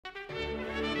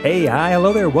Hey, hi,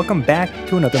 hello there, welcome back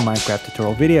to another Minecraft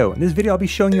tutorial video. In this video I'll be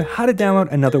showing you how to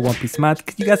download another One Piece mod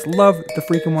because you guys love the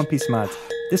freaking One Piece mods.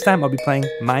 This time I'll be playing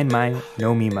Mine Mine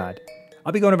No Mi mod.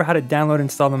 I'll be going over how to download and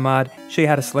install the mod, show you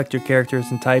how to select your characters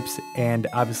and types, and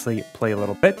obviously play a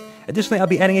little bit. Additionally, I'll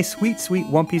be adding a sweet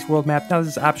One Piece world map. Now this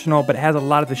is optional, but it has a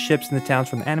lot of the ships and the towns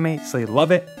from the anime, so you love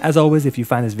it. As always, if you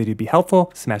find this video to be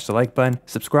helpful, smash the like button,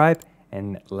 subscribe,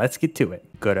 and let's get to it.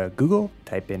 Go to Google,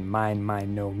 type in Mine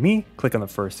Mine No Mi, click on the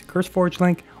first CurseForge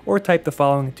link, or type the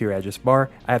following to your address bar.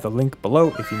 I have the link below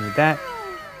if you need that.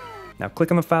 Now click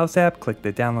on the Files tab, click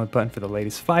the download button for the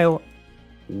latest file,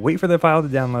 wait for the file to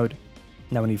download.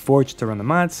 Now we need Forge to run the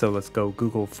mod, so let's go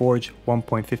Google Forge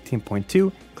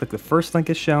 1.15.2, click the first link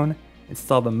as shown,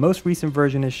 install the most recent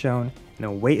version as shown, and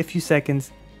then wait a few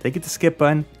seconds, then get the skip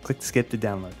button, click the skip to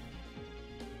download.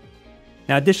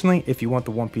 Now additionally, if you want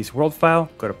the One Piece world file,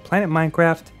 go to Planet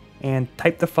Minecraft and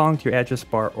type the following to your address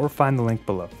bar or find the link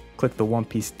below. Click the One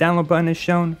Piece download button as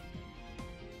shown,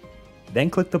 then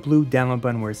click the blue download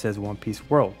button where it says One Piece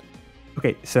World.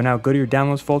 Okay, so now go to your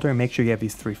downloads folder and make sure you have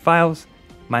these three files: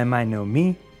 Mine Mine No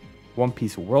Mi, One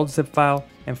Piece World zip file,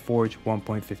 and Forge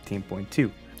 1.15.2.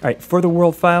 Alright, for the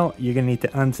world file, you're going to need to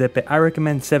unzip it. I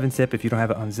recommend 7-zip if you don't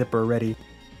have it unzipper already.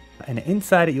 And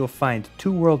inside it you'll find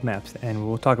two world maps, and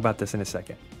we'll talk about this in a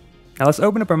second. Now let's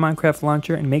open up our Minecraft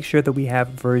launcher and make sure that we have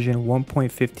version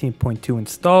 1.15.2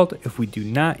 installed. If we do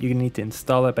not, you're going to need to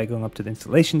install it by going up to the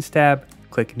installations tab,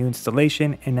 click new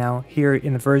installation, and now here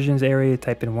in the versions area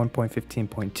type in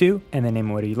 1.15.2 and then name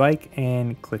what you like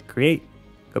and click create.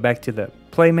 Go back to the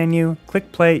play menu,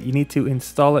 click play. You need to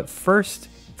install it first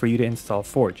for you to install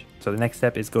Forge. So the next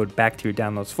step is go back to your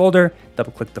downloads folder,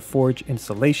 double click the Forge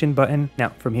installation button. Now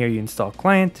from here you install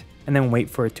client and then wait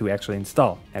for it to actually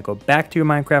install. Now go back to your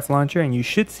Minecraft launcher and you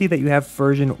should see that you have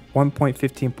version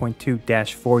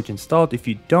 1.15.2-Forge installed. If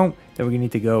you don't, then we're gonna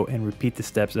need to go and repeat the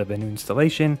steps of a new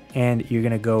installation, and you're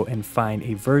gonna go and find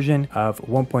a version of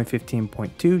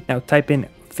 1.15.2. Now type in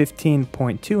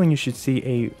 15.2 and you should see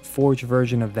a Forge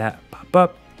version of that pop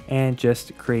up, and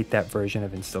just create that version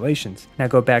of installations. Now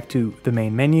go back to the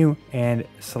main menu and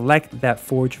select that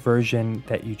Forge version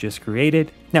that you just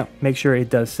created. Now make sure it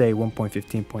does say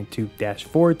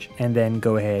 1.15.2-Forge and then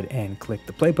go ahead and click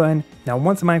the play button. Now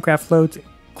once Minecraft loads,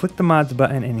 click the mods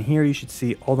button and here you should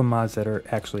see all the mods that are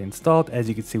actually installed. As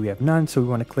you can see, we have none, so we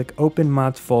want to click open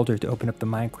mods folder to open up the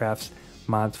Minecraft's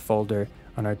mods folder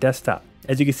on our desktop.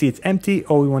 As you can see, it's empty.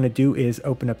 All we want to do is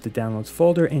open up the downloads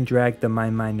folder and drag the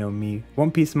Mine Mine No Mi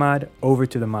One Piece mod over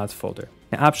to the mods folder.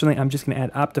 Now optionally, I'm just going to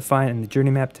add Optifine and the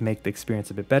journey map to make the experience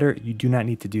a bit better. You do not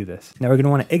need to do this. Now we're going to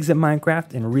want to exit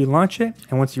Minecraft and relaunch it.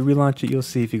 And once you relaunch it, you'll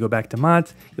see, if you go back to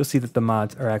mods, you'll see that the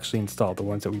mods are actually installed, the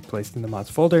ones that we placed in the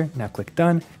mods folder. Now click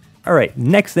done. All right,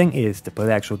 next thing is to play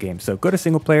the actual game. So go to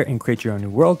single player and create your own new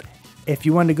world. If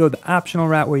you want to go the optional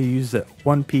route where you use the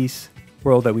One Piece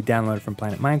world that we downloaded from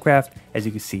Planet Minecraft, as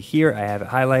you can see here, I have it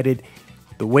highlighted.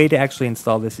 The way to actually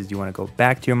install this is you want to go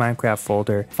back to your Minecraft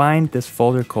folder, find this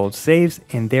folder called saves,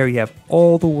 and there you have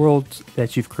all the worlds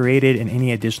that you've created and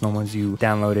any additional ones you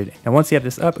downloaded. And once you have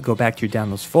this up, go back to your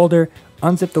downloads folder,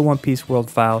 unzip the One Piece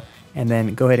world file, and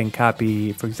then go ahead and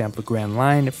copy, for example, Grand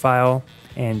Line file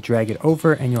and drag it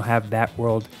over, and you'll have that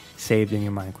world saved in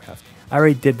your Minecraft. I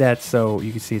already did that, so you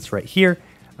can see it's right here.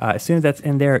 As soon as that's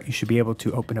in there, you should be able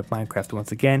to open up Minecraft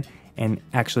once again and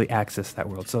actually access that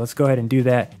world. So let's go ahead and do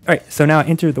that. All right, so now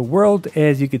enter the world.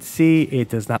 As you can see, it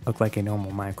does not look like a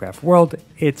normal Minecraft world.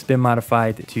 It's been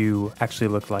modified to actually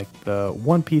look like the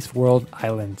One Piece world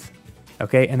islands.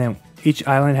 Okay, and then each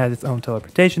island has its own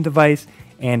teleportation device,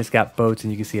 and it's got boats,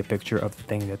 and you can see a picture of the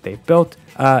thing that they've built.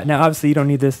 Now obviously you don't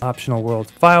need this optional world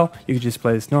file, you can just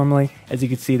play this normally. As you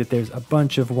can see that there's a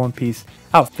bunch of One Piece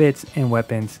outfits and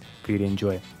weapons for you to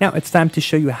enjoy. Now it's time to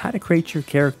show you how to create your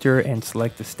character and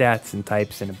select the stats and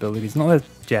types and abilities and all that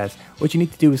jazz. What you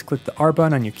need to do is click the R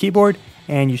button on your keyboard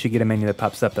and you should get a menu that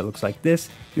pops up that looks like this.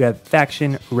 You have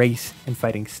faction, race, and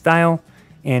fighting style.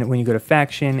 And when you go to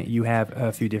faction, you have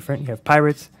a few different. You have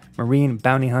pirates, marine,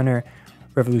 bounty hunter,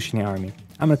 revolutionary army.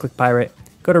 I'm gonna click pirate.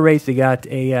 Go to race, you got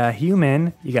a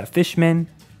human, you got fishmen,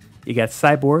 you got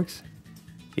cyborgs,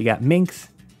 you got minks,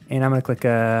 and I'm gonna click,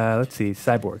 let's see,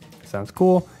 cyborg. Sounds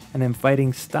cool. And then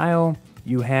fighting style,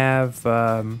 you have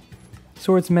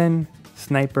swordsman,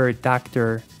 sniper,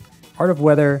 doctor, art of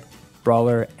weather,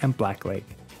 brawler, and blackleg.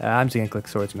 I'm just gonna click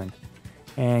swordsman.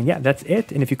 And yeah, that's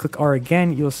it. And if you click R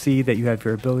again, you'll see that you have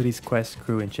your abilities, quests,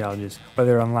 crew, and challenges,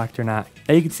 whether they're unlocked or not.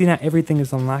 Now you can see not everything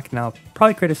is unlocked. Now I'll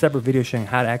probably create a separate video showing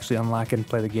how to actually unlock it and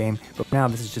play the game. But now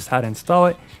this is just how to install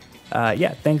it.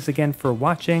 Yeah, thanks again for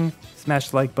watching.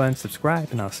 Smash the like button,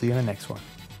 subscribe, and I'll see you in the next one.